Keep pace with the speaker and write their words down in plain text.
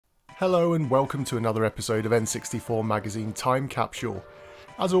Hello and welcome to another episode of N64 Magazine Time Capsule.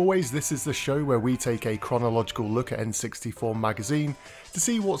 As always, this is the show where we take a chronological look at N64 Magazine to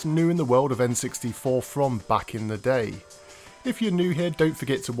see what's new in the world of N64 from back in the day. If you're new here, don't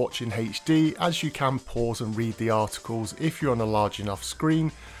forget to watch in HD, as you can pause and read the articles if you're on a large enough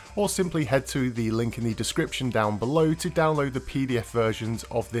screen, or simply head to the link in the description down below to download the PDF versions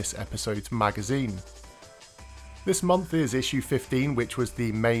of this episode's magazine. This month is issue 15, which was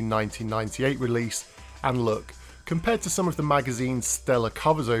the May 1998 release, and look, compared to some of the magazine's stellar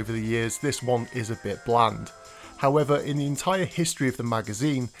covers over the years, this one is a bit bland. However, in the entire history of the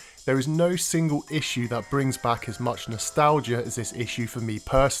magazine, there is no single issue that brings back as much nostalgia as this issue for me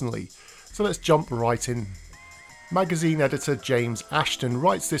personally, so let's jump right in. Magazine editor James Ashton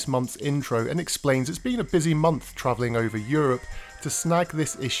writes this month's intro and explains it's been a busy month travelling over Europe to snag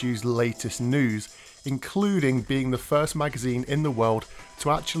this issue's latest news, including being the first magazine in the world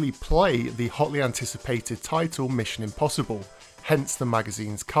to actually play the hotly anticipated title Mission Impossible, hence the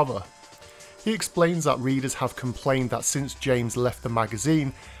magazine's cover. He explains that readers have complained that since James left the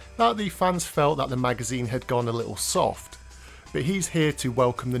magazine, that the fans felt that the magazine had gone a little soft, but he's here to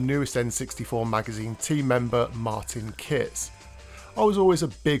welcome the newest N64 magazine team member, Martin Kitts. I was always a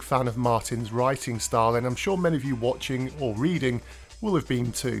big fan of Martin's writing style, and I'm sure many of you watching or reading will have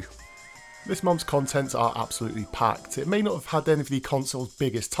been too. This month's contents are absolutely packed. It may not have had any of the console's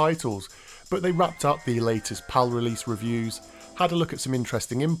biggest titles, but they wrapped up the latest PAL release reviews, had a look at some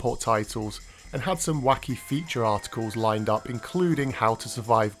interesting import titles, and had some wacky feature articles lined up, including how to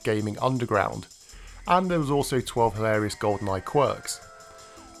survive gaming underground. And there was also 12 hilarious GoldenEye quirks.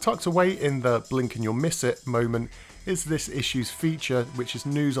 Tucked away in the blink and you'll miss it moment is this issue's feature, which is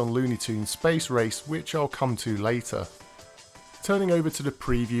news on Looney Tunes Space Race, which I'll come to later. Turning over to the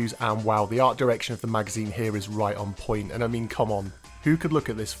previews, and wow, the art direction of the magazine here is right on point, and I mean, come on, who could look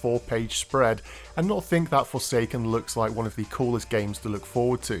at this 4-page spread and not think that Forsaken looks like one of the coolest games to look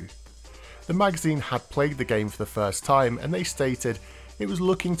forward to? The magazine had played the game for the first time, and they stated it was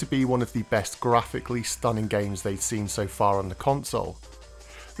looking to be one of the best graphically stunning games they'd seen so far on the console.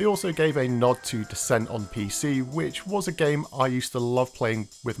 They also gave a nod to Descent on PC, which was a game I used to love playing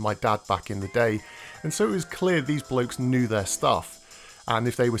with my dad back in the day, and so it was clear these blokes knew their stuff, and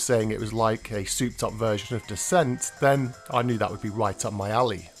if they were saying it was like a souped up version of Descent, then I knew that would be right up my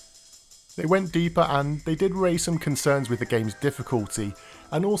alley. They went deeper and they did raise some concerns with the game's difficulty,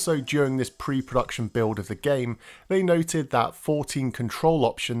 and also during this pre-production build of the game, they noted that 14 control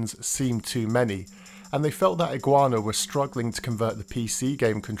options seemed too many, and they felt that Iguana was struggling to convert the PC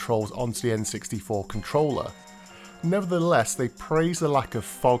game controls onto the N64 controller. Nevertheless, they praised the lack of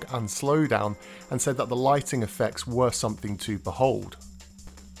fog and slowdown and said that the lighting effects were something to behold.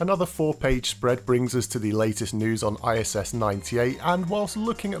 Another 4-page spread brings us to the latest news on ISS 98, and whilst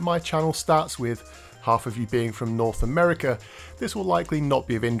looking at my channel stats with half of you being from North America, this will likely not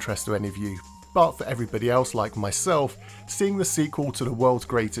be of interest to any of you. But for everybody else like myself, seeing the sequel to the world's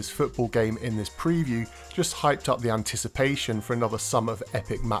greatest football game in this preview just hyped up the anticipation for another summer of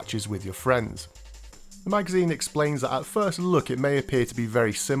epic matches with your friends. The magazine explains that at first look it may appear to be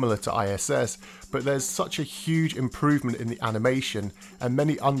very similar to ISS, but there's such a huge improvement in the animation and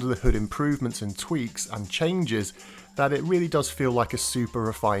many under the hood improvements and tweaks and changes that it really does feel like a super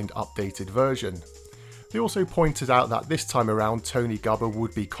refined updated version. They also pointed out that this time around Tony Gubba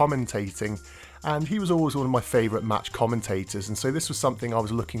would be commentating, and he was always one of my favourite match commentators, and so this was something I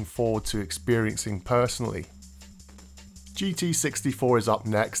was looking forward to experiencing personally. GT64 is up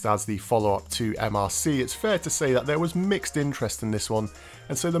next as the follow-up to MRC. It's fair to say that there was mixed interest in this one,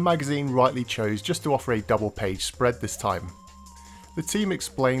 and so the magazine rightly chose just to offer a double-page spread this time. The team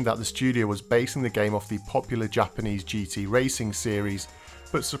explained that the studio was basing the game off the popular Japanese GT racing series,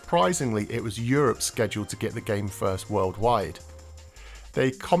 but surprisingly it was Europe scheduled to get the game first worldwide.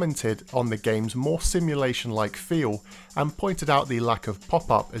 They commented on the game's more simulation-like feel and pointed out the lack of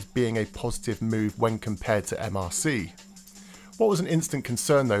pop-up as being a positive move when compared to MRC. What was an instant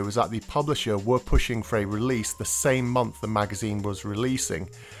concern though was that the publisher were pushing for a release the same month the magazine was releasing,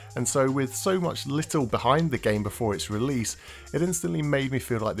 and so with so much little behind the game before its release, it instantly made me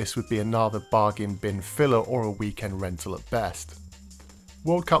feel like this would be another bargain bin filler or a weekend rental at best.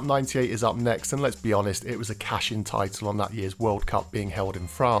 World Cup 98 is up next, and let's be honest, it was a cash-in title on that year's World Cup being held in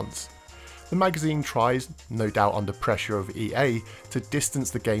France. The magazine tries, no doubt under pressure of EA, to distance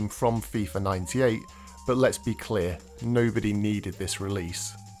the game from FIFA 98, but let's be clear, nobody needed this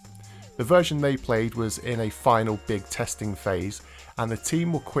release. The version they played was in a final big testing phase, and the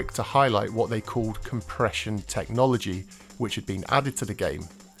team were quick to highlight what they called compression technology, which had been added to the game.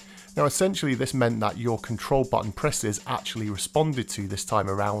 Now essentially this meant that your control button presses actually responded to this time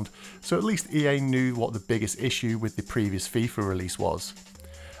around, so at least EA knew what the biggest issue with the previous FIFA release was.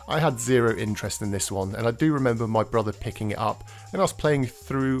 I had zero interest in this one, and I do remember my brother picking it up and us playing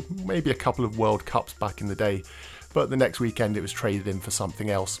through maybe a couple of World Cups back in the day, but the next weekend it was traded in for something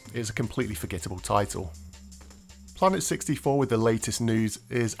else. It's a completely forgettable title. Planet 64 with the latest news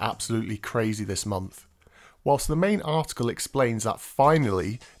is absolutely crazy this month. Whilst the main article explains that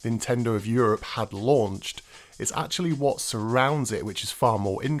finally Nintendo of Europe had launched, it's actually what surrounds it which is far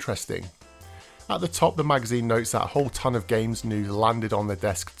more interesting. At the top, the magazine notes that a whole ton of games news landed on their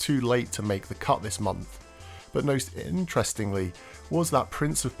desk too late to make the cut this month. But most interestingly was that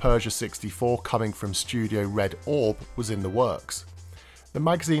Prince of Persia 64 coming from Studio Red Orb was in the works. The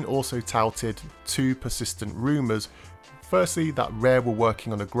magazine also touted two persistent rumours. Firstly, that Rare were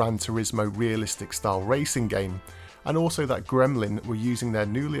working on a Gran Turismo realistic style racing game, and also that Gremlin were using their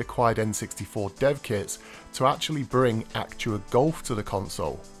newly acquired N64 dev kits to actually bring Actua Golf to the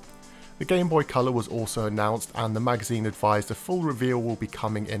console. The Game Boy Color was also announced, and the magazine advised a full reveal will be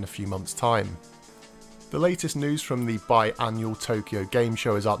coming in a few months' time. The latest news from the biannual Tokyo Game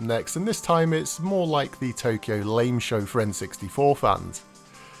Show is up next, and this time it's more like the Tokyo Lame Show for N64 fans.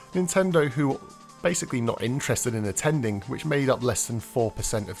 Nintendo, who were basically not interested in attending, which made up less than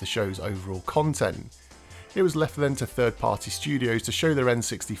 4% of the show's overall content. It was left then to third-party studios to show their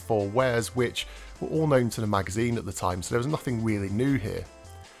N64 wares, which were all known to the magazine at the time, so there was nothing really new here.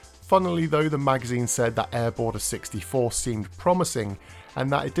 Funnily though, the magazine said that Airborder 64 seemed promising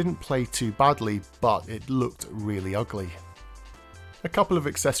and that it didn't play too badly, but it looked really ugly. A couple of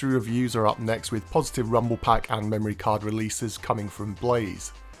accessory reviews are up next, with positive rumble pack and memory card releases coming from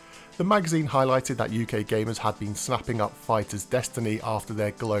Blaze. The magazine highlighted that UK gamers had been snapping up Fighter's Destiny after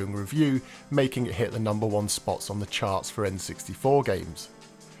their glowing review, making it hit the #1 spots on the charts for N64 games.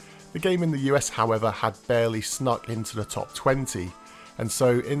 The game in the US, however, had barely snuck into the top 20. And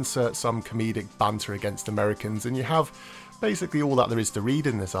so insert some comedic banter against Americans and you have basically all that there is to read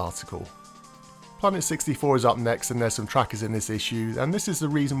in this article. Planet 64 is up next, and there's some trackers in this issue, and this is the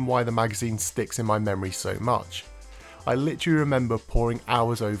reason why the magazine sticks in my memory so much. I literally remember poring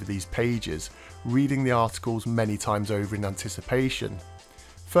hours over these pages, reading the articles many times over in anticipation.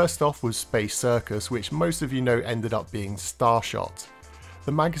 First off was Space Circus, which most of you know ended up being Starshot.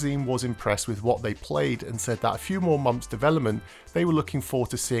 The magazine was impressed with what they played and said that a few more months development, they were looking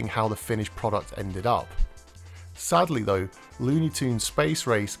forward to seeing how the finished product ended up. Sadly though, Looney Tunes Space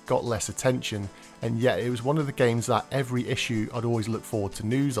Race got less attention, and yet it was one of the games that every issue I'd always look forward to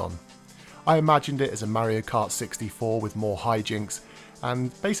news on. I imagined it as a Mario Kart 64 with more hijinks,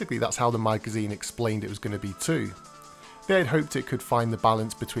 and basically that's how the magazine explained it was going to be too. They had hoped it could find the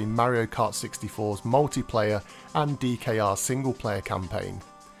balance between Mario Kart 64's multiplayer and DKR's single player campaign.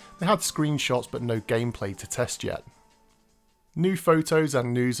 They had screenshots but no gameplay to test yet. New photos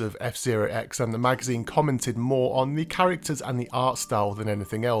and news of F-Zero X, and the magazine commented more on the characters and the art style than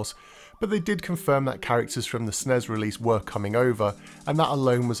anything else, but they did confirm that characters from the SNES release were coming over, and that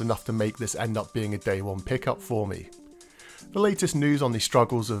alone was enough to make this end up being a day one pickup for me. The latest news on the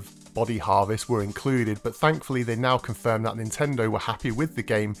struggles of Body Harvest were included, but thankfully they now confirmed that Nintendo were happy with the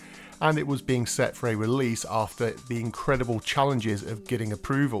game and it was being set for a release after the incredible challenges of getting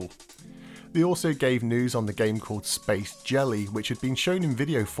approval. They also gave news on the game called Space Jelly, which had been shown in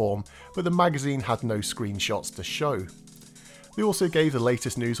video form, but the magazine had no screenshots to show. They also gave the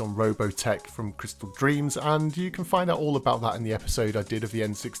latest news on Robotech from Crystal Dreams, and you can find out all about that in the episode I did of the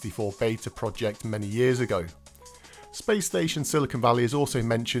N64 beta project many years ago. Space Station Silicon Valley is also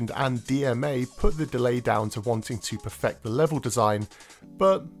mentioned, and DMA put the delay down to wanting to perfect the level design,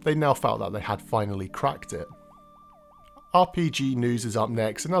 but they now felt that they had finally cracked it. RPG news is up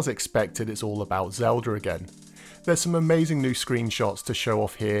next, and as expected it's all about Zelda again. There's some amazing new screenshots to show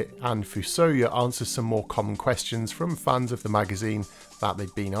off here, and Fusoya answers some more common questions from fans of the magazine that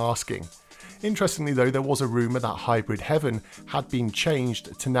they'd been asking. Interestingly though, there was a rumour that Hybrid Heaven had been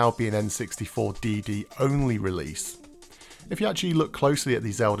changed to now be an N64 DD only release. If you actually look closely at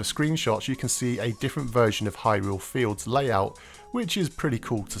the Zelda screenshots, you can see a different version of Hyrule Field's layout, which is pretty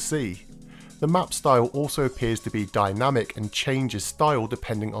cool to see. The map style also appears to be dynamic and changes style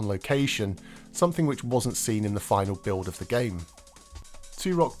depending on location, something which wasn't seen in the final build of the game.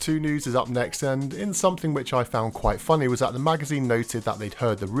 Turok 2 news is up next, and in something which I found quite funny was that the magazine noted that they'd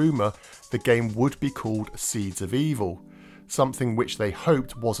heard the rumour the game would be called Seeds of Evil, something which they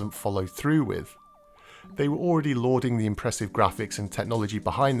hoped wasn't followed through with. They were already lauding the impressive graphics and technology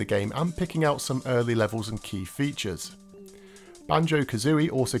behind the game and picking out some early levels and key features.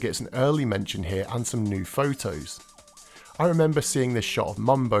 Banjo-Kazooie also gets an early mention here and some new photos. I remember seeing this shot of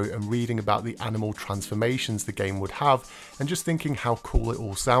Mumbo and reading about the animal transformations the game would have and just thinking how cool it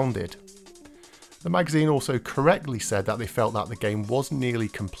all sounded. The magazine also correctly said that they felt that the game was nearly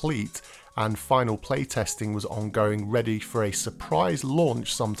complete and final playtesting was ongoing, ready for a surprise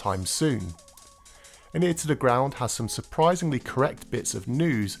launch sometime soon. And Ear to the Ground has some surprisingly correct bits of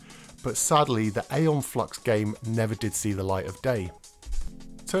news, but sadly the Aeon Flux game never did see the light of day.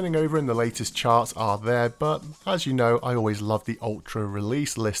 Turning over in the latest charts are there, but as you know, I always love the ultra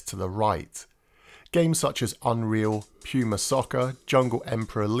release list to the right. Games such as Unreal, Puma Soccer, Jungle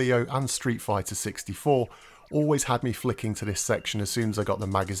Emperor Leo and Street Fighter 64 always had me flicking to this section as soon as I got the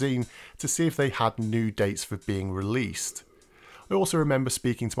magazine to see if they had new dates for being released. I also remember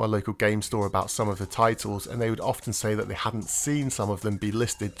speaking to my local game store about some of the titles, and they would often say that they hadn't seen some of them be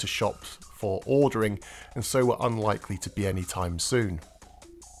listed to shops for ordering and so were unlikely to be anytime soon.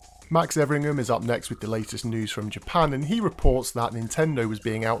 Max Everingham is up next with the latest news from Japan, and he reports that Nintendo was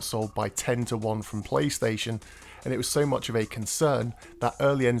being outsold by 10 to 1 from PlayStation, and it was so much of a concern that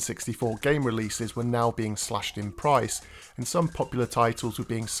early N64 game releases were now being slashed in price, and some popular titles were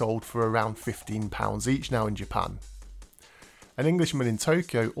being sold for around £15 each now in Japan. An Englishman in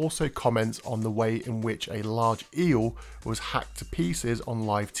Tokyo also comments on the way in which a large eel was hacked to pieces on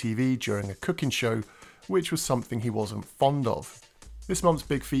live TV during a cooking show, which was something he wasn't fond of. This month's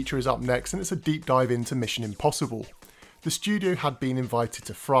big feature is up next, and it's a deep dive into Mission Impossible. The studio had been invited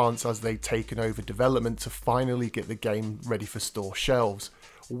to France as they'd taken over development to finally get the game ready for store shelves,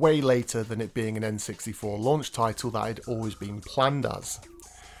 way later than it being an N64 launch title that had always been planned as.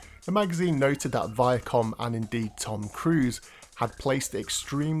 The magazine noted that Viacom and indeed Tom Cruise had placed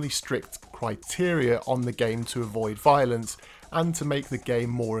extremely strict criteria on the game to avoid violence and to make the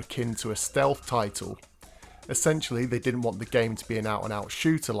game more akin to a stealth title. Essentially, they didn't want the game to be an out-and-out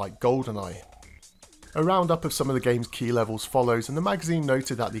shooter like GoldenEye. A roundup of some of the game's key levels follows, and the magazine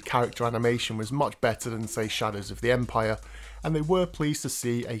noted that the character animation was much better than, say, Shadows of the Empire, and they were pleased to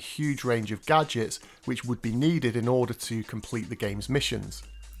see a huge range of gadgets which would be needed in order to complete the game's missions.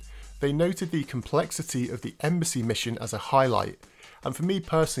 They noted the complexity of the embassy mission as a highlight, and for me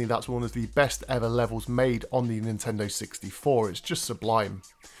personally that's one of the best ever levels made on the Nintendo 64, it's just sublime.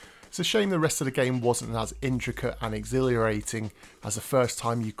 It's a shame the rest of the game wasn't as intricate and exhilarating as the first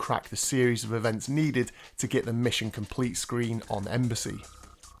time you crack the series of events needed to get the mission complete screen on Embassy.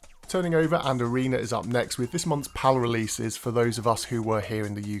 Turning over, and Arena is up next with this month's PAL releases for those of us who were here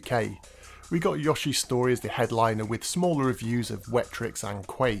in the UK. We got Yoshi's Story as the headliner with smaller reviews of Wetrix and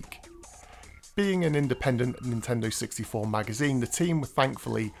Quake. Being an independent Nintendo 64 magazine, the team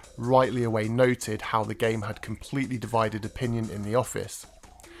thankfully rightly away noted how the game had completely divided opinion in the office.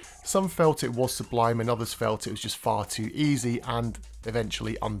 Some felt it was sublime and others felt it was just far too easy and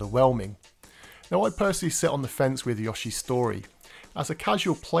eventually underwhelming. Now I personally sit on the fence with Yoshi's Story. As a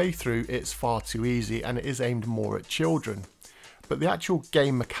casual playthrough it's far too easy and it is aimed more at children. But the actual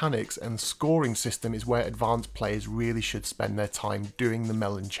game mechanics and scoring system is where advanced players really should spend their time doing the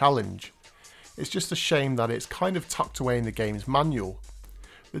Melon Challenge. It's just a shame that it's kind of tucked away in the game's manual.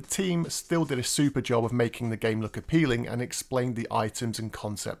 The team still did a super job of making the game look appealing and explained the items and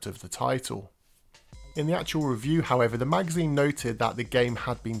concept of the title. In the actual review, however, the magazine noted that the game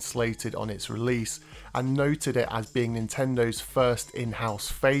had been slated on its release and noted it as being Nintendo's first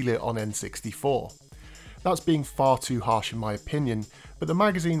in-house failure on N64. That's being far too harsh in my opinion, but the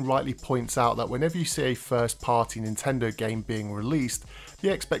magazine rightly points out that whenever you see a first-party Nintendo game being released, the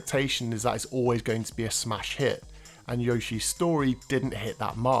expectation is that it's always going to be a smash hit, and Yoshi's Story didn't hit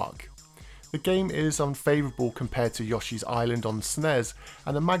that mark. The game is unfavourable compared to Yoshi's Island on SNES,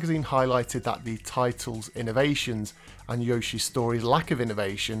 and the magazine highlighted that the title's innovations and Yoshi's Story's lack of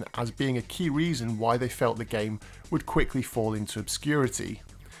innovation as being a key reason why they felt the game would quickly fall into obscurity.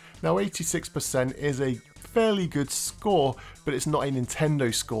 Now 86% is a fairly good score, but it's not a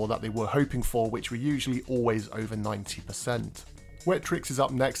Nintendo score that they were hoping for, which were usually always over 90%. Wetrix is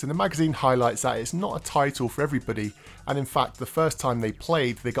up next, and the magazine highlights that it's not a title for everybody, and in fact the first time they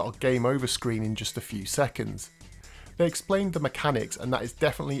played they got a game over screen in just a few seconds. They explained the mechanics and that it's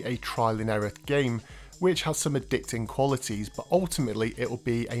definitely a trial and error game which has some addicting qualities, but ultimately it will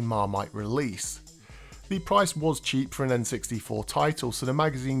be a Marmite release. The price was cheap for an N64 title, so the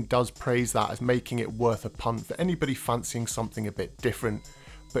magazine does praise that as making it worth a punt for anybody fancying something a bit different.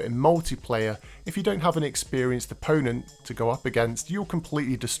 But in multiplayer, if you don't have an experienced opponent to go up against, you'll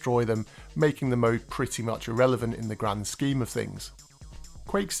completely destroy them, making the mode pretty much irrelevant in the grand scheme of things.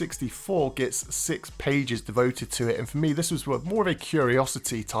 Quake 64 gets 6 pages devoted to it, and for me this was more of a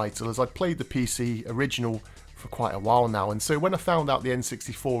curiosity title as I'd played the PC original for quite a while now, and so when I found out the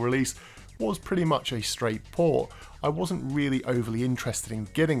N64 release was pretty much a straight port, I wasn't really overly interested in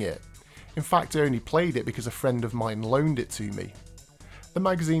getting it. In fact, I only played it because a friend of mine loaned it to me. The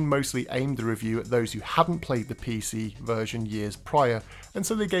magazine mostly aimed the review at those who hadn't played the PC version years prior, and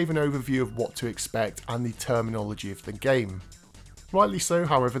so they gave an overview of what to expect and the terminology of the game. Rightly so,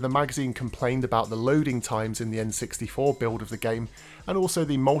 however, the magazine complained about the loading times in the N64 build of the game, and also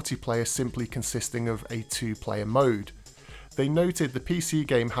the multiplayer simply consisting of a 2-player mode. They noted the PC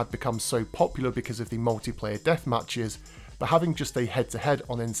game had become so popular because of the multiplayer deathmatches, but having just a head-to-head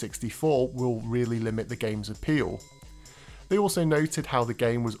on N64 will really limit the game's appeal. They also noted how the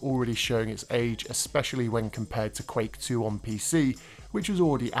game was already showing its age, especially when compared to Quake 2 on PC, which was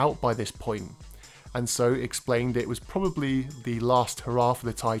already out by this point, and so explained it was probably the last hurrah for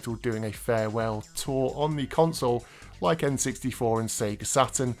the title, doing a farewell tour on the console like N64 and Sega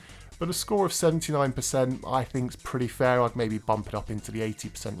Saturn, but a score of 79% I think's pretty fair. I'd maybe bump it up into the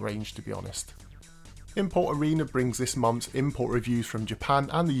 80% range, to be honest. Import Arena brings this month's import reviews from Japan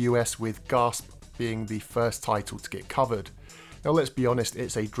and the US, with G.A.S.P being the first title to get covered. Now let's be honest,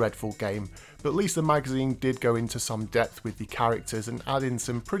 it's a dreadful game, but at least the magazine did go into some depth with the characters and add in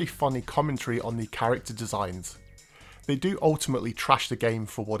some pretty funny commentary on the character designs. They do ultimately trash the game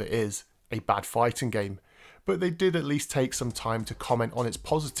for what it is, a bad fighting game, but they did at least take some time to comment on its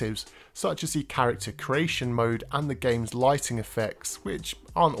positives, such as the character creation mode and the game's lighting effects, which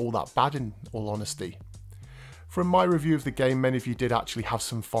aren't all that bad in all honesty. From my review of the game, many of you did actually have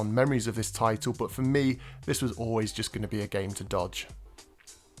some fond memories of this title, but for me, this was always just going to be a game to dodge.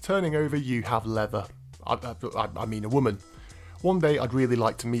 Turning over, you have Leather. I mean a woman. One day I'd really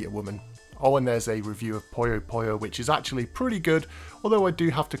like to meet a woman. Oh, and there's a review of Puyo Puyo, which is actually pretty good, although I do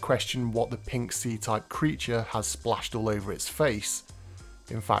have to question what the pink sea-type creature has splashed all over its face.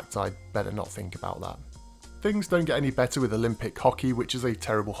 In fact, I'd better not think about that. Things don't get any better with Olympic hockey, which is a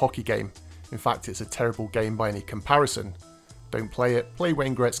terrible hockey game. In fact, it's a terrible game by any comparison. Don't play it, play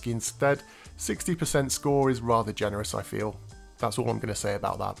Wayne Gretzky instead. 60% score is rather generous, I feel. That's all I'm going to say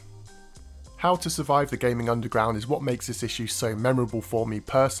about that. How to survive the gaming underground is what makes this issue so memorable for me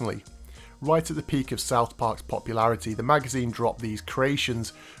personally. Right at the peak of South Park's popularity, the magazine dropped these creations,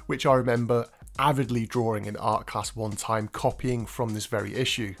 which I remember avidly drawing in art class one time, copying from this very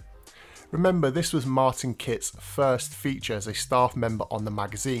issue. Remember, this was Martin Kitt's first feature as a staff member on the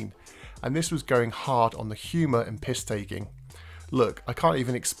magazine, and this was going hard on the humour and piss-taking. Look, I can't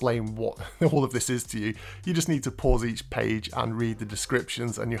even explain what all of this is to you. You just need to pause each page and read the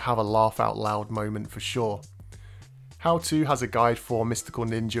descriptions and you have a laugh out loud moment for sure. How To has a guide for Mystical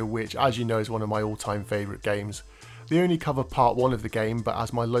Ninja, which, as you know, is one of my all-time favourite games. They only cover part 1 of the game, but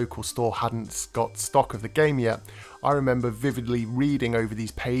as my local store hadn't got stock of the game yet, I remember vividly reading over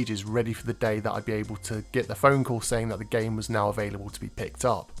these pages ready for the day that I'd be able to get the phone call saying that the game was now available to be picked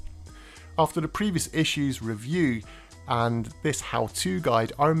up. After the previous issue's review and this how-to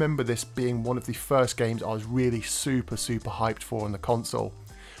guide, I remember this being one of the first games I was really super hyped for on the console.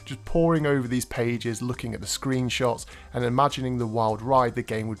 Just poring over these pages, looking at the screenshots and imagining the wild ride the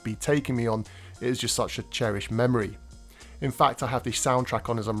game would be taking me on, it is just such a cherished memory. In fact, I have the soundtrack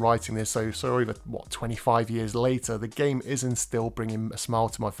on as I'm writing this, so over, 25 years later, the game isn't still bringing a smile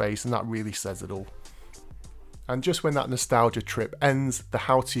to my face, and that really says it all. And just when that nostalgia trip ends, the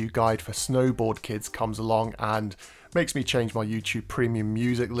how-to guide for snowboard kids comes along and makes me change my YouTube premium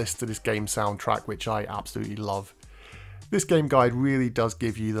music list to this game soundtrack, which I absolutely love. This game guide really does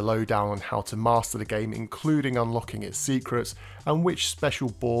give you the lowdown on how to master the game, including unlocking its secrets and which special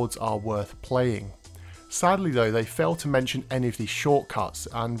boards are worth playing. Sadly though, they fail to mention any of these shortcuts,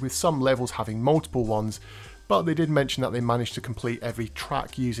 and with some levels having multiple ones, but they did mention that they managed to complete every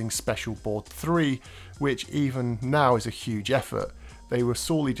track using Special Board 3, which even now is a huge effort. They were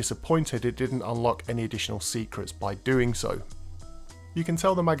sorely disappointed it didn't unlock any additional secrets by doing so. You can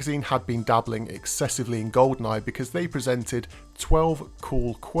tell the magazine had been dabbling excessively in GoldenEye because they presented 12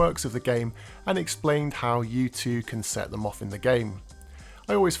 cool quirks of the game and explained how you too can set them off in the game.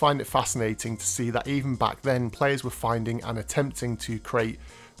 I always find it fascinating to see that even back then players were finding and attempting to create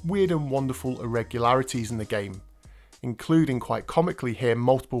weird and wonderful irregularities in the game, including quite comically here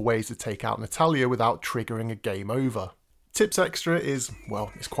multiple ways to take out Natalia without triggering a game over. Tips Extra is,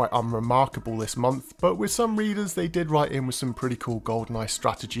 well, it's quite unremarkable this month, but with some readers they did write in with some pretty cool GoldenEye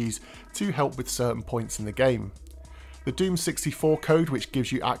strategies to help with certain points in the game. The Doom 64 code, which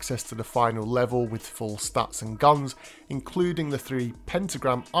gives you access to the final level with full stats and guns, including the 3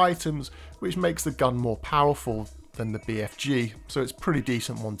 pentagram items, which makes the gun more powerful than the BFG, so it's a pretty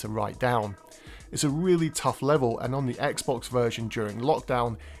decent one to write down. It's a really tough level, and on the Xbox version during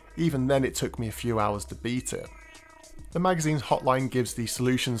lockdown, even then it took me a few hours to beat it. The magazine's hotline gives the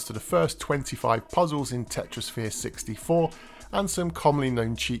solutions to the first 25 puzzles in Tetrasphere 64 and some commonly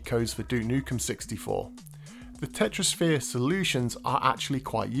known cheat codes for Duke Nukem 64. The Tetrasphere solutions are actually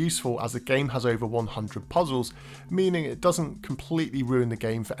quite useful as the game has over 100 puzzles, meaning it doesn't completely ruin the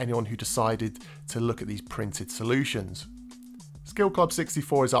game for anyone who decided to look at these printed solutions. Skill Club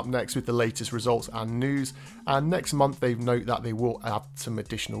 64 is up next with the latest results and news, and next month they note that they will add some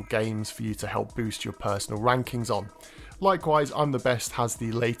additional games for you to help boost your personal rankings on. Likewise, I'm the Best has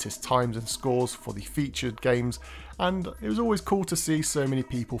the latest times and scores for the featured games, and it was always cool to see so many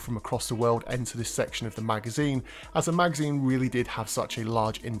people from across the world enter this section of the magazine, as the magazine really did have such a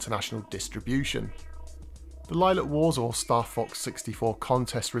large international distribution. The Lilac Wars or Star Fox 64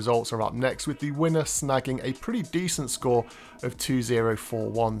 contest results are up next, with the winner snagging a pretty decent score of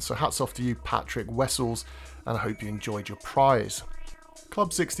 2041, so hats off to you Patrick Wessels, and I hope you enjoyed your prize.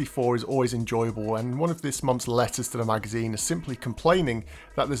 Club 64 is always enjoyable, and one of this month's letters to the magazine is simply complaining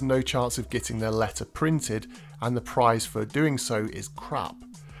that there's no chance of getting their letter printed, and the prize for doing so is crap.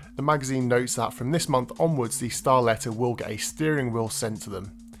 The magazine notes that from this month onwards the star letter will get a steering wheel sent to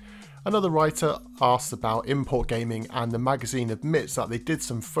them. Another writer asks about import gaming, and the magazine admits that they did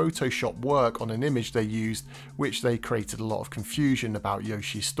some Photoshop work on an image they used, which they created a lot of confusion about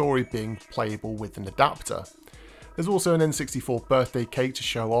Yoshi's story being playable with an adapter. There's also an N64 birthday cake to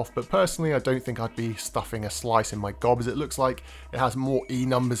show off, but personally I don't think I'd be stuffing a slice in my gob, as it looks like it has more E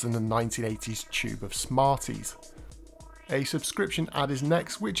numbers than the 1980s tube of Smarties. A subscription ad is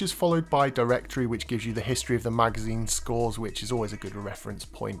next, which is followed by Directory, which gives you the history of the magazine's scores, which is always a good reference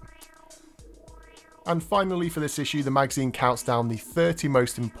point. And finally for this issue, the magazine counts down the 30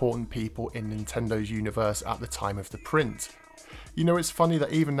 most important people in Nintendo's universe at the time of the print. You know, it's funny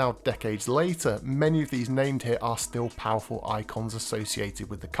that even now, decades later, many of these named here are still powerful icons associated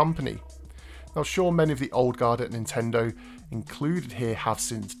with the company. Now sure, many of the old guard at Nintendo included here have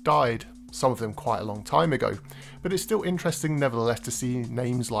since died, some of them quite a long time ago, but it's still interesting nevertheless to see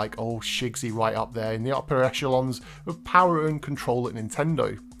names like old Shigsy right up there in the upper echelons of power and control at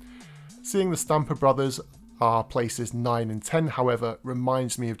Nintendo. Seeing the Stamper brothers are places 9 and 10, however,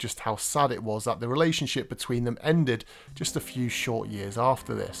 reminds me of just how sad it was that the relationship between them ended just a few short years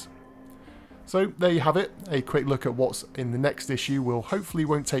after this. So there you have it, a quick look at what's in the next issue hopefully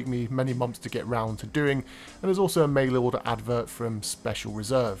won't take me many months to get round to doing, and there's also a mail order advert from Special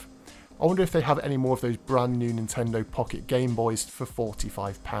Reserve. I wonder if they have any more of those brand new Nintendo Pocket Game Boys for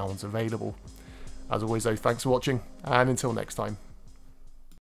 £45 available. As always though, thanks for watching, and until next time.